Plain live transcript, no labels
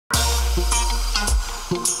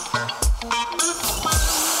I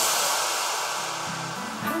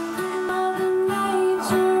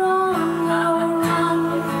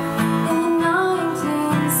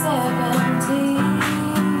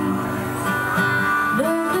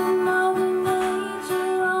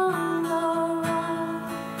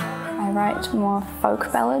write more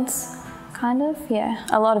folk ballads, kind of, yeah.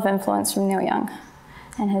 A lot of influence from Neil Young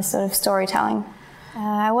and his sort of storytelling.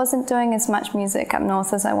 I wasn't doing as much music up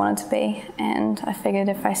north as I wanted to be, and I figured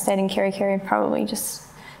if I stayed in Kerikeri, I'd probably just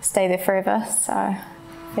stay there forever. So I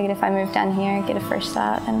figured if I moved down here, get a fresh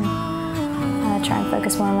start and try and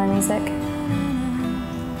focus more on my music.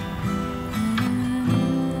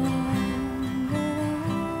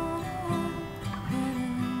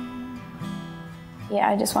 Yeah,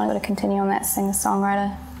 I just wanted to continue on that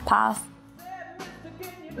singer-songwriter path.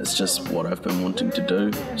 It's just what I've been wanting to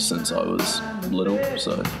do since I was little,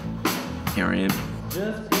 so here I am.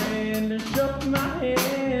 Just praying and shook my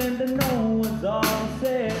hand and know what's all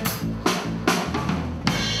said.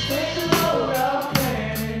 Take a load of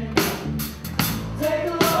candy, take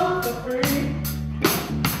a load for free,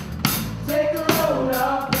 take a load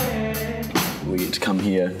of candy. We get to come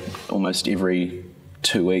here almost every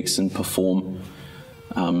 2 weeks and perform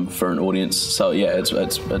for an audience, so yeah, it's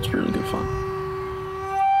really good fun.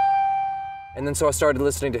 And then so I started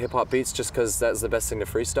listening to hip-hop beats just because that's the best thing to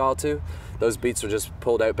freestyle to. Those beats are just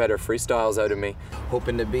pulled out better freestyles out of me.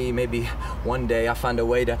 Hoping to be maybe one day I find a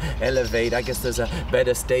way to elevate. I guess there's a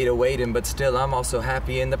better state awaiting, but still I'm also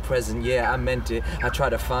happy in the present. Yeah, I meant it. I try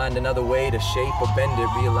to find another way to shape or bend it,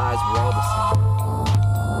 realize we're all the same.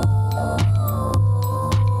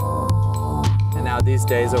 And now these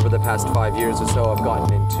days, over the past 5 years or so, I've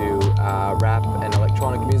gotten into rap and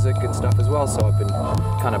electronic music and stuff as well, so I've been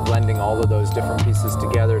kind of blending all of those different pieces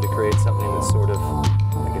together to create something that's sort of,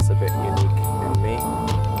 I guess, a bit unique in me.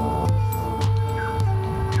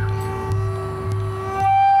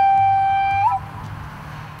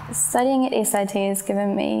 Studying at SIT has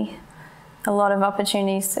given me a lot of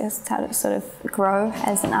opportunities to sort of grow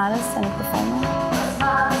as an artist and a performer.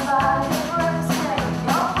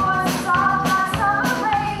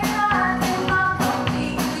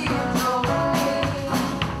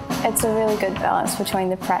 It's a really good balance between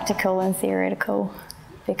the practical and theoretical,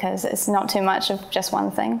 because it's not too much of just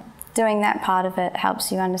one thing. Doing that part of it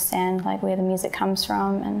helps you understand like where the music comes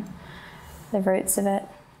from and the roots of it.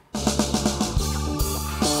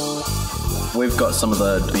 We've got some of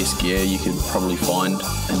the best gear you could probably find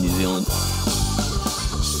in New Zealand.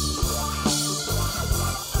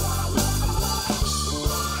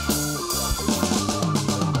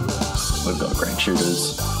 We've got great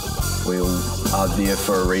shooters. We all are there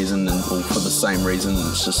for a reason and all for the same reason.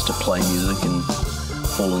 It's just to play music and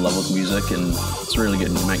fall in love with music, and it's really good.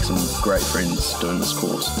 You make some great friends doing this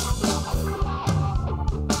course.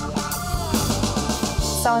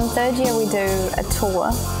 So in third year we do a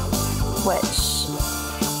tour, which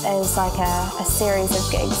is like a series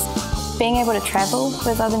of gigs. Being able to travel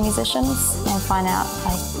with other musicians and find out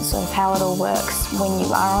like sort of how it all works when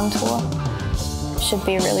you are on tour should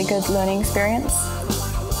be a really good learning experience.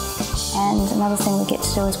 And another thing we get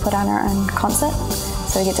to do is put on our own concert.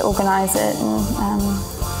 So we get to organise it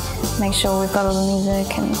and make sure we've got all the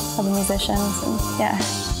music and other musicians, and yeah,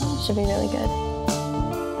 it should be really good.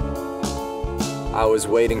 I was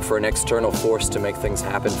waiting for an external force to make things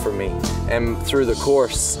happen for me. And through the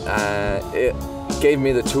course, it gave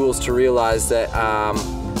me the tools to realize that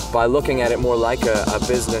by looking at it more like a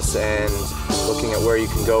business and looking at where you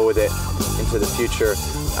can go with it into the future,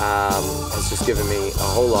 has just given me a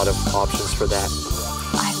whole lot of options for that.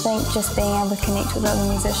 I think just being able to connect with other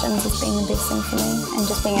musicians has been the best thing for me, and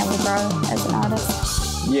just being able to grow as an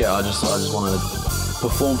artist. Yeah, I just want to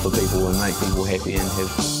perform for people and make people happy and have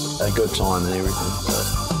a good time and everything. So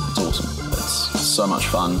it's awesome. It's so much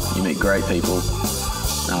fun. You meet great people,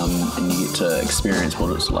 and you get to experience what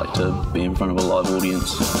it's like to be in front of a live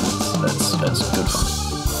audience. It's good fun.